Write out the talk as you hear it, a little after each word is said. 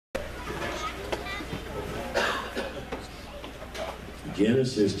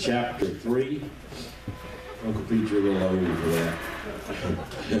Genesis chapter 3. Uncle Pete, you're a little old for that.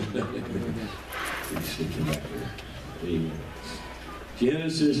 Amen.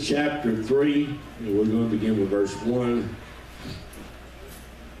 Genesis chapter 3, and we're going to begin with verse 1.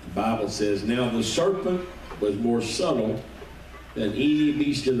 The Bible says, "Now the serpent was more subtle than any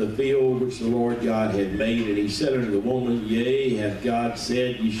beast of the field which the Lord God had made. And he said unto the woman, Yea, hath God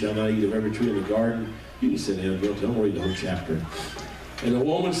said, Ye shall not eat of every tree in the garden?" You can sit down, Bill. Don't read the whole chapter. "And the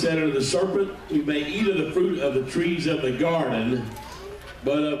woman said unto the serpent, We may eat of the fruit of the trees of the garden,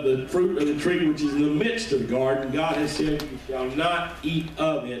 but of the fruit of the tree which is in the midst of the garden, God has said, You shall not eat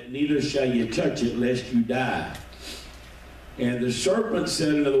of it, neither shall you touch it, lest you die. And the serpent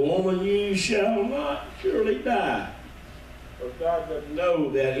said unto the woman, You shall not surely die. For God doth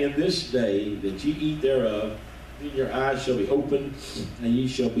know that in this day that ye eat thereof, then your eyes shall be opened, and ye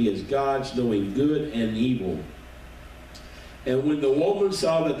shall be as gods, knowing good and evil. And when the woman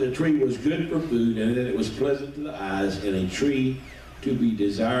saw that the tree was good for food, and that it was pleasant to the eyes, and a tree to be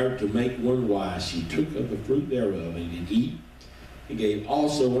desired to make one wise, she took of the fruit thereof, and did eat, and gave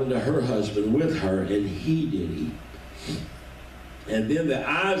also unto her husband with her, and he did eat. And then the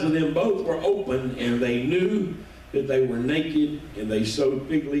eyes of them both were opened, and they knew that they were naked, and they sewed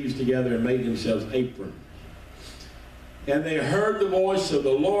fig leaves together and made themselves aprons. And they heard the voice of the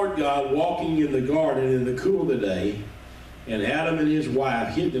Lord God walking in the garden in the cool of the day, and Adam and his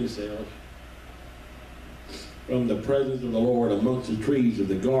wife hid themselves from the presence of the Lord amongst the trees of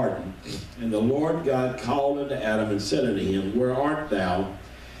the garden. And the Lord God called unto Adam and said unto him, Where art thou?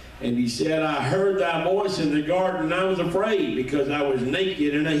 And he said, I heard thy voice in the garden, and I was afraid, because I was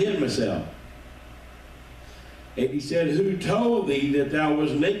naked, and I hid myself. And he said, Who told thee that thou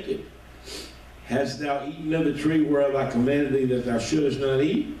wast naked? Hast thou eaten of the tree whereof I commanded thee that thou shouldest not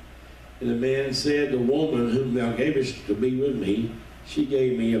eat? And the man said, The woman whom thou gavest to be with me, she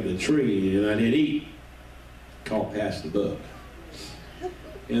gave me of the tree, and I did eat. Called pass the buck.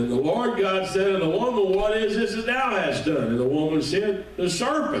 And the Lord God said unto the woman, What is this that thou hast done? And the woman said, The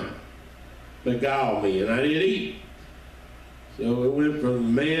serpent beguiled me, and I did eat. So it went from the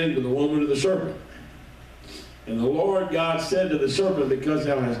man to the woman to the serpent. And the Lord God said to the serpent, Because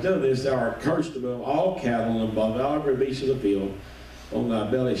thou hast done this, thou art cursed above all cattle, and above all every beast of the field. On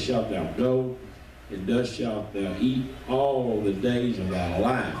thy belly shalt thou go, and dust shalt thou eat all the days of thy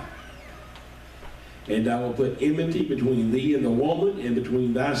life. And I will put enmity between thee and the woman, and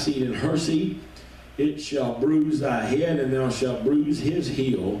between thy seed and her seed. It shall bruise thy head, and thou shalt bruise his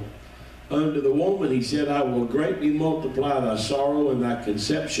heel. Unto the woman he said, I will greatly multiply thy sorrow and thy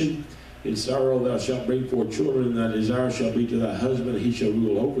conception. In sorrow thou shalt bring forth children, and thy desire shall be to thy husband, and he shall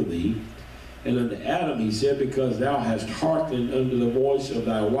rule over thee. And unto Adam he said, Because thou hast hearkened unto the voice of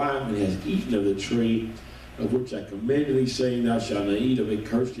thy wife, and hast eaten of the tree of which I commanded thee, saying, Thou shalt not eat of it,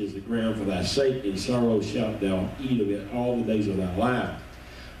 cursed is the ground for thy sake, in sorrow shalt thou eat of it all the days of thy life.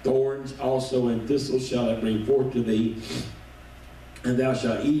 Thorns also and thistles shall it bring forth to thee, and thou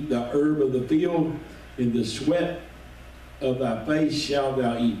shalt eat the herb of the field. In the sweat of thy face shalt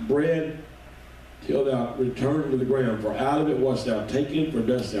thou eat bread, till thou return to the ground. For out of it wast thou taken, for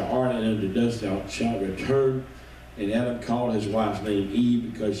dust thou art, and unto dust thou shalt return. And Adam called his wife's name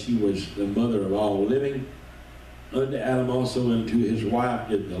Eve, because she was the mother of all living. Unto Adam also and to his wife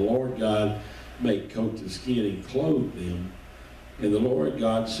did the Lord God make coats of skin, and clothe them. And the Lord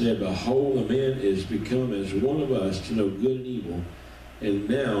God said, Behold, the man is become as one of us, to know good and evil. And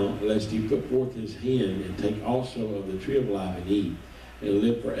now, lest he put forth his hand, and take also of the tree of life, and eat, and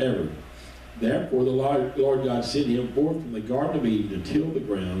live forever. Therefore the Lord God sent him forth from the Garden of Eden to till the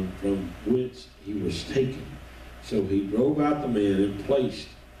ground from whence he was taken. So he drove out the man, and placed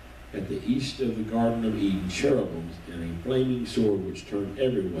at the east of the Garden of Eden cherubims, and a flaming sword which turned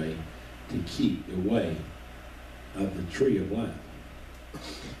every way, to keep the way of the tree of life.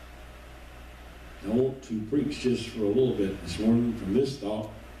 I want to preach just for a little bit this morning from this thought,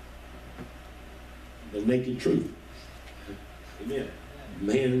 the naked truth. Amen.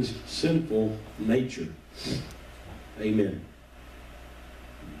 Man's sinful nature. Amen.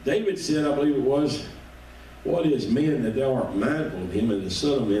 David said, I believe it was, What is man that thou art mindful of him, and the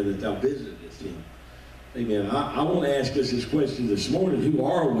son of man that thou visitest him? Amen. I want to ask us this question this morning. Who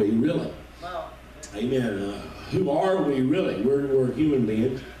are we really? Wow. Amen. Who are we really? We're human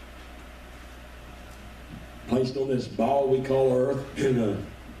beings, placed on this ball we call earth. And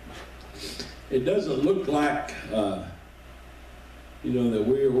it doesn't look like that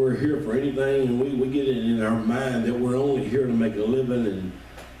we're here for anything, and we get it in our mind that we're only here to make a living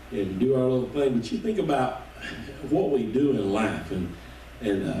and do our little thing. But you think about what we do in life, and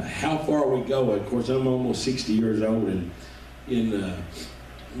how far we go. Of course, I'm almost 60 years old, and in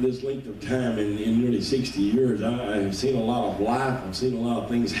this length of time, in nearly 60 years, I have seen a lot of life. I've seen a lot of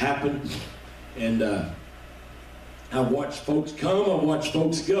things happen. And I've watched folks come. I've watched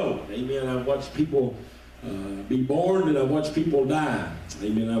folks go. Amen. I've watched people be born, and I've watched people die.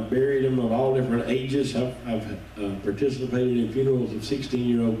 Amen. I've buried them of all different ages. I've participated in funerals of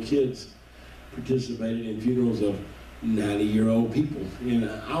 16-year-old kids, participated in funerals of 90-year-old people. And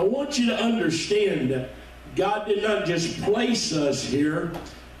I want you to understand that God did not just place us here,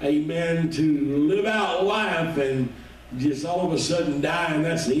 amen, to live out life and just all of a sudden die, and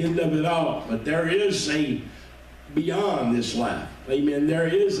that's the end of it all. But there is a beyond this life. Amen. There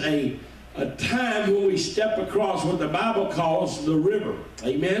is a time when we step across what the Bible calls the river.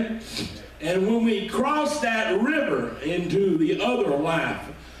 Amen. And when we cross that river into the other life,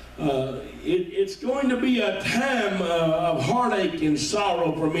 it's going to be a time of heartache and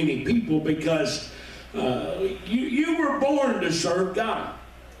sorrow for many people, because you were born to serve God.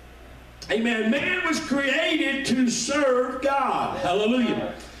 Amen. Man was created to serve God.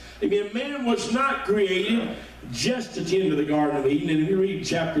 Hallelujah. Amen. Man was not created just to tend to the Garden of Eden. And if you read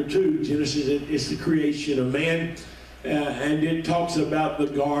chapter 2, Genesis, it's the creation of man. And it talks about the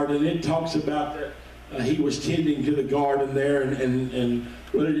garden. It talks about that he was tending to the garden there, and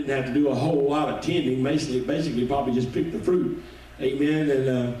really didn't have to do a whole lot of tending. Basically probably just pick the fruit. Amen.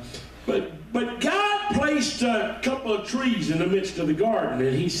 And but God placed a couple of trees in the midst of the garden,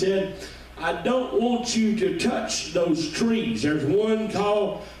 and he said, I don't want you to touch those trees. There's one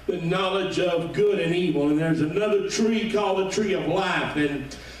called the knowledge of good and evil, and there's another tree called the tree of life,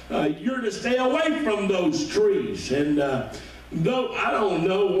 and you're to stay away from those trees. And though I don't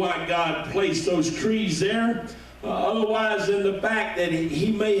know why God placed those trees there, otherwise than the fact that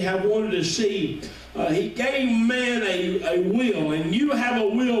he may have wanted to see. He gave man a will, and you have a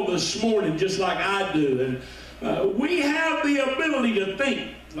will this morning just like I do. And we have the ability to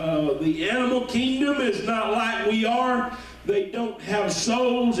think. The animal kingdom is not like we are. They don't have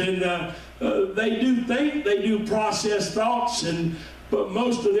souls, and they do think, they do process thoughts, but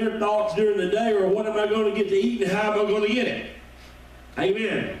most of their thoughts during the day are, what am I going to get to eat and how am I going to get it?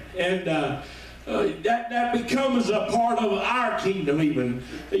 Amen. And that becomes a part of our kingdom even.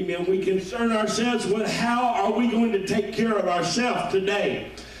 Amen. We concern ourselves with how are we going to take care of ourselves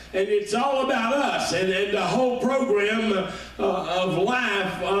today. And it's all about us, and the whole program of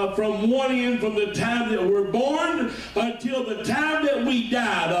life from one end, from the time that we're born until the time that we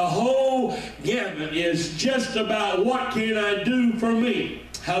die, the whole gamut is just about what can I do for me.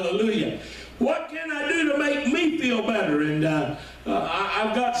 Hallelujah. What can I do to make me feel better? And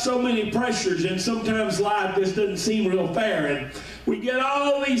I've got so many pressures, and sometimes life just doesn't seem real fair. And we get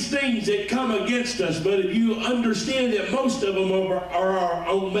all these things that come against us, but if you understand that most of them are our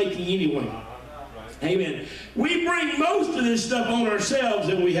own making anyway. Amen. We bring most of this stuff on ourselves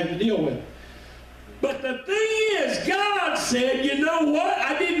that we have to deal with. But the thing is, God said, you know what?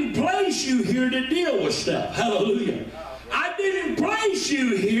 I didn't place you here to deal with stuff. Hallelujah. I didn't place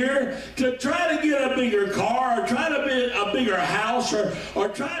you here to try to get a bigger car or try to get a bigger house or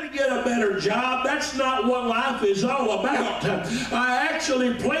try to get a better job. That's not what life is all about. I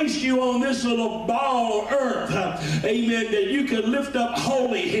actually placed you on this little ball of earth, amen, that you could lift up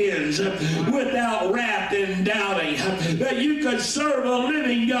holy hands without wrath and doubting, that you could serve a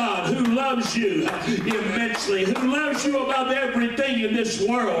living God who loves you immensely, who loves you above everything in this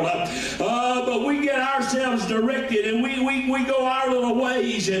world. But we get ourselves directed, and we go our little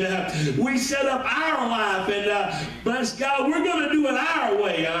ways, and we set up our life, and bless God, we're going to do it our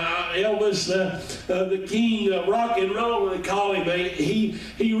way. Elvis, the king of rock and roll, they call him,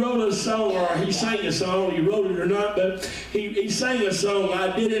 he wrote a song, or he sang a song, he wrote it or not, but he sang a song,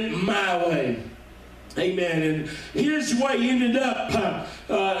 I Did It My Way. Amen. And his way ended up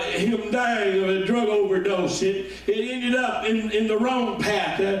him dying of a drug overdose. It ended up in the wrong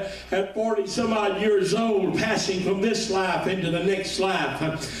path at 40 some odd years old, passing from this life into the next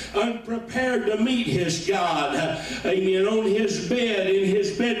life, unprepared to meet his God. Amen. On his bed, in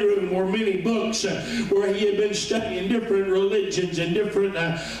his bedroom, were many books where he had been studying different religions and different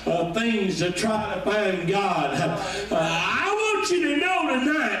things to try to find God. I want you to know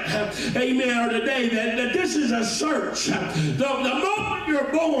tonight, amen, or today, that this is a search. The moment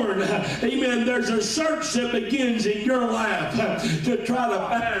you're born, amen, there's a search that begins in your life to try to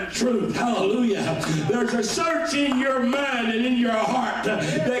find truth. Hallelujah. There's a search in your mind and in your heart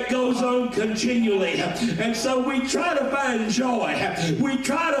that goes on continually. And so we try to find joy. We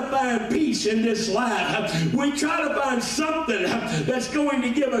try to find peace in this life. We try to find something that's going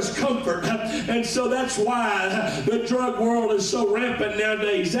to give us comfort. And so that's why the drug world is so so rampant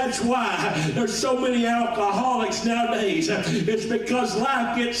nowadays. That's why there's so many alcoholics nowadays. It's because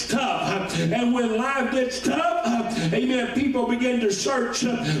life gets tough. And when life gets tough, amen, people begin to search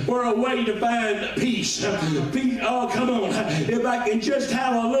for a way to find peace. Oh, come on. If I can just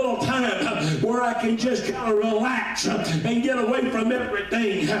have a little time where I can just kind of relax and get away from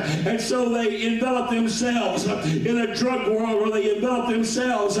everything. And so they envelop themselves in a drug world, or they envelop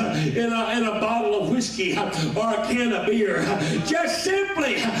themselves in a bottle of whiskey or a can of beer, just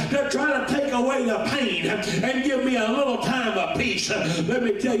simply to try to take away the pain and give me a little time of peace. Let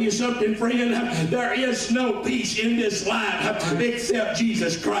me tell you something, friend. There is no peace in this life except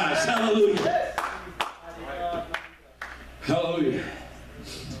Jesus Christ. Hallelujah. Hallelujah.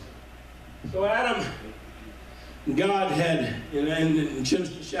 So Adam, God had, in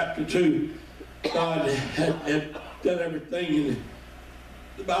Genesis chapter 2, God had done everything. And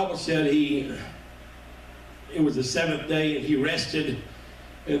the Bible said it was the seventh day and he rested.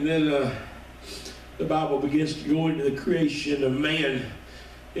 And then the Bible begins to go into the creation of man.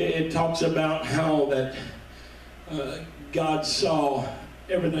 It talks about how that God saw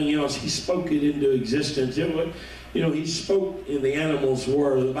everything else. He spoke it into existence. He spoke and the animals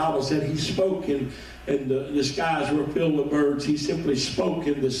were. The Bible said he spoke and the skies were filled with birds. He simply spoke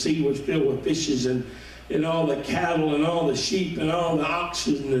and the sea was filled with fishes, and all the cattle and all the sheep and all the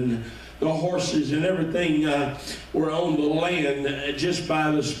oxen and the horses and everything were on the land just by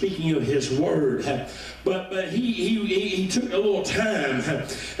the speaking of his word. But he took a little time,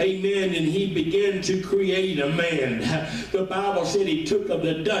 amen, and he began to create a man. The Bible said he took of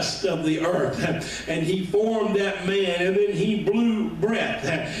the dust of the earth and he formed that man, and then he blew breath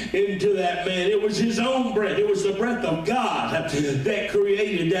into that man. It was his own breath. It was the breath of God that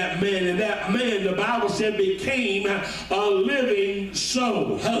created that man, and that man, the Bible said, became a living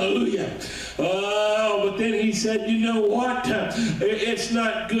soul. Hallelujah. But then he said, you know what? It's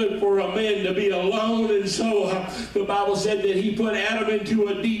not good for a man to be alone. And so the Bible said that he put Adam into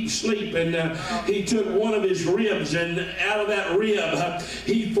a deep sleep, and he took one of his ribs, and out of that rib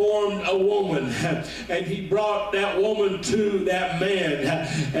he formed a woman, and he brought that woman to that man,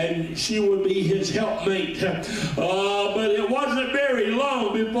 and she would be his helpmate. But it wasn't very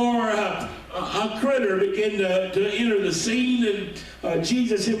long before a critter began to enter the scene, and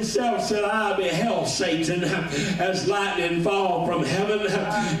Jesus himself said, I beheld Satan as lightning fall from heaven.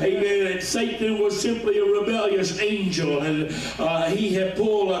 Amen. And Satan was simply a rebellious angel, and he had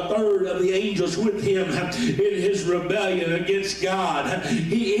pulled a third of the angels with him in his rebellion against God.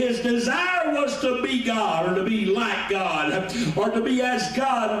 His desire was to be God, or to be like God, or to be as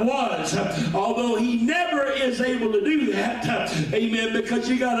God was, although he never is able to do that. Amen. Because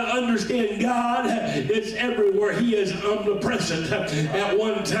you got to understand, God is everywhere. He is omnipresent at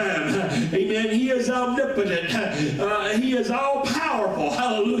one time. Amen. He is omnipotent. He is all powerful.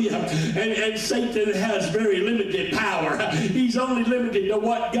 Hallelujah. And Satan has very limited power. He's only limited to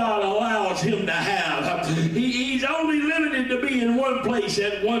what God allows him to have. He's only limited to be in one place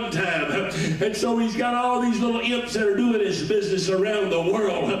at one time. And so he's got all these little imps that are doing his business around the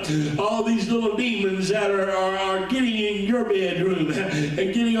world. All these little demons that are getting in your bedroom and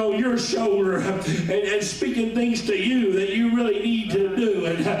getting on your shoulder and speaking things to you that you really need to do.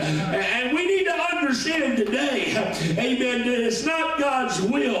 And we need to understand today, amen, that it's not God's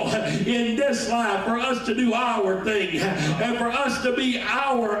will in this life for us to do our thing and for us to be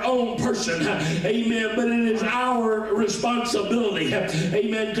our own person, amen, but it is our responsibility,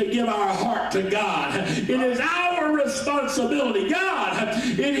 amen, to give our heart to God. It is our responsibility. God,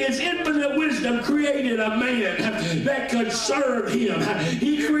 in his infinite wisdom, created a man that could serve him.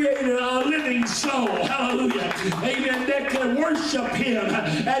 He created a living soul, hallelujah, amen, that could worship him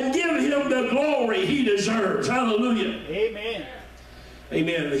and give him the glory he deserves. Hallelujah. Amen.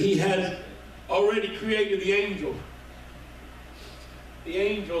 Amen. He has already created the angel. The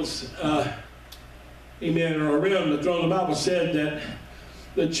angels, amen, are around the throne. The Bible said that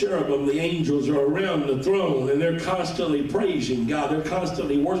the cherubim, the angels, are around the throne, and they're constantly praising God. They're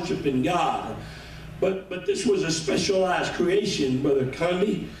constantly worshiping God. But this was a specialized creation, Brother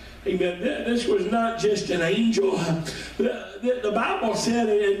Condi. Amen. This was not just an angel. The Bible said,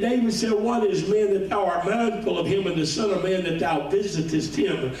 and David said, what is man that thou art mindful of him, and the Son of Man that thou visitest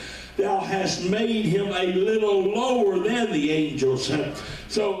him? Thou hast made him a little lower than the angels.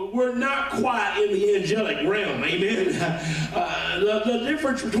 So we're not quite in the angelic realm. Amen. The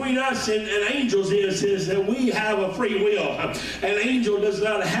difference between us and angels is that we have a free will. An angel does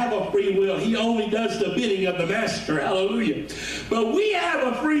not have a free will. He only does the bidding of the master. Hallelujah. But we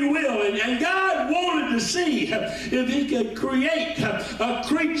have a free will, and God wanted to see if he could create a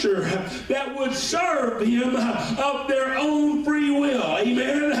creature that would serve him of their own free will.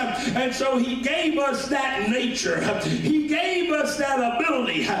 Amen. And so he gave us that nature. He gave us that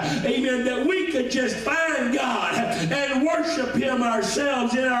ability. Amen. That we could just find God and worship him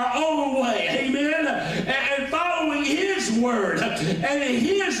ourselves in our own way. Amen. And following his word and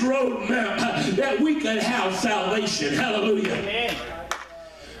his roadmap that we could have salvation. Hallelujah. Amen.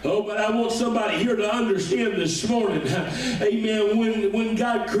 Oh, but I want somebody here to understand this morning, amen, when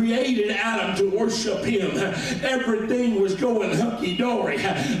God created Adam to worship him, everything was going hunky-dory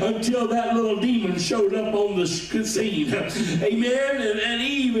until that little demon showed up on the scene. Amen. And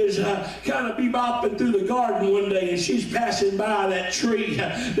Eve is kind of bebopping through the garden one day, and she's passing by that tree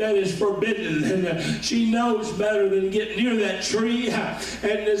that is forbidden, and she knows better than get near that tree.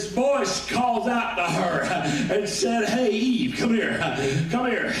 And this voice calls out to her and said, "Hey, Eve, come here. Come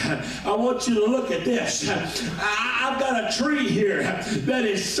here. I want you to look at this. I've got a tree here that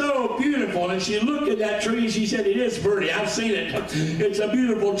is so beautiful." And she looked at that tree and she said, "It is pretty. I've seen it. It's a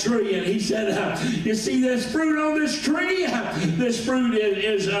beautiful tree." And he said, "You see this fruit on this tree? This fruit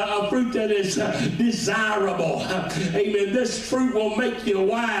is a fruit that is desirable. Amen. This fruit will make you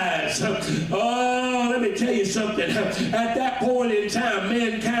wise." Oh, let me tell you something. At that point in time,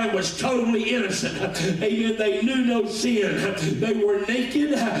 mankind was totally innocent. Amen. They knew no sin. They were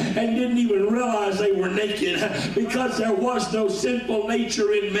naked and didn't even realize they were naked because there was no sinful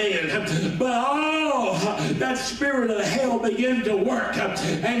nature in man. But that spirit of hell began to work,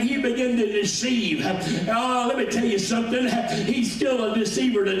 and he began to deceive. Let me tell you something. He's still a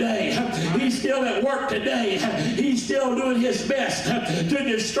deceiver today. He's still at work today. He's still doing his best to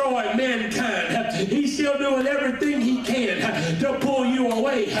destroy mankind. He's still doing everything he can to pull you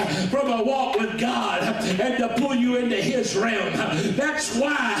away from a walk with God and to pull you into his realm. That's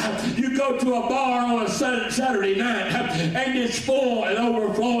why you go to a bar on a Saturday night and it's full and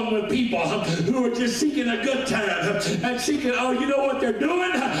overflowing with people who are just seeking a good time and seeking, you know what they're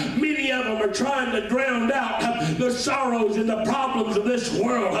doing? Many of them are trying to drown out the sorrows and the problems of this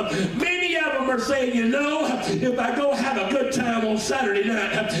world. Many of them are saying, you know, if I go have a good time on Saturday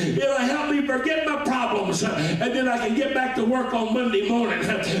night, it'll help me forget my problems, and then I can get back to work on Monday morning.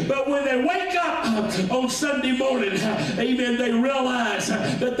 But when they wake up on Sunday morning, amen, they realize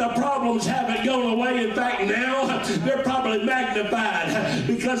that the problems haven't gone away. In fact, now they're probably magnified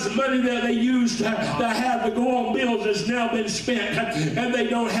because the money that they used to have to go on bills has now been spent, and they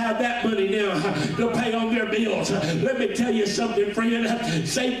don't have that money now to pay on their bills. Let me tell you something, friend.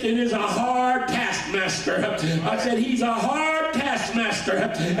 Satan is a hard taskmaster. I said he's a hard taskmaster,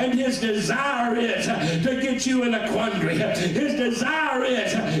 and his desire is to get you in a quandary. His desire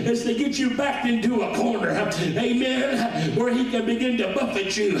is to get you backed into a corner, amen, where he can begin to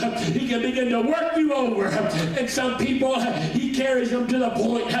buffet you. He can begin to work you over. And some people, he carries them to the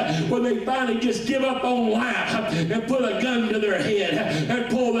point where they finally just give up on life and put a gun to their head and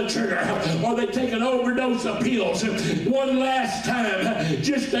pull the trigger, or they take an overdose of pills one last time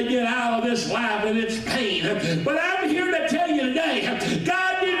just to get out of this life and its pain. But I'm here to tell you today,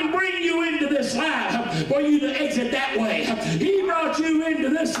 God didn't bring you into this life for you to exit that way. He brought you into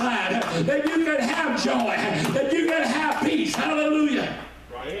this life that you could have joy, that you could have peace. Hallelujah.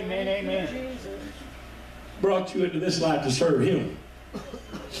 Amen, amen. Brought you into this life to serve him.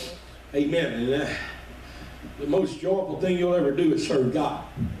 Amen. And the most joyful thing you'll ever do is serve God.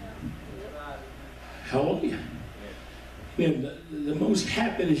 Hallelujah. And the most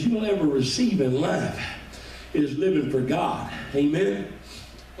happiness you'll ever receive in life is living for God. Amen.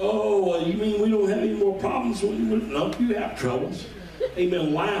 Oh, you mean we don't have any more problems? No, you have troubles.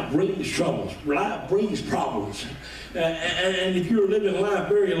 Amen. Life brings troubles. Life brings problems. And if you're living life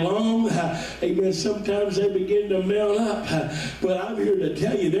very long, amen, sometimes they begin to melt up. But I'm here to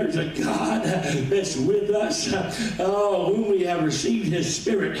tell you there's a God that's with us. Oh, when we have received his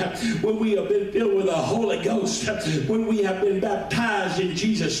Spirit, when we have been filled with the Holy Ghost, when we have been baptized in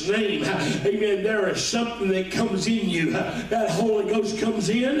Jesus' name, amen, there is something that comes in you. That Holy Ghost comes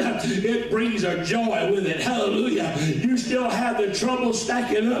in, it brings a joy with it. Hallelujah. You still have the trouble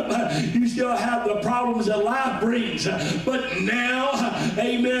stacking up. You still have the problems that life brings. But now,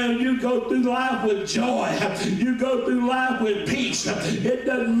 amen, you go through life with joy. You go through life with peace. It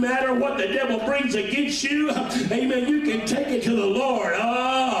doesn't matter what the devil brings against you. Amen, you can take it to the Lord.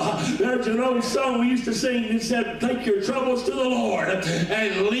 Oh, there's an old song we used to sing that said, take your troubles to the Lord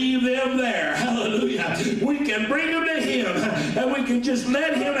and leave them there. Hallelujah. We can bring them to him, and we can just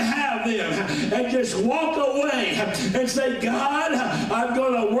let him have them and just walk away and say, God, I'm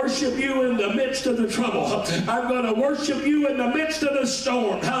going to worship worship you in the midst of the trouble. I'm going to worship you in the midst of the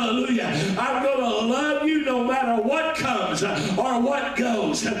storm. Hallelujah. I'm going to love you no matter what comes or what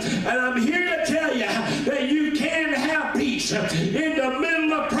goes. And I'm here to tell you that you can have peace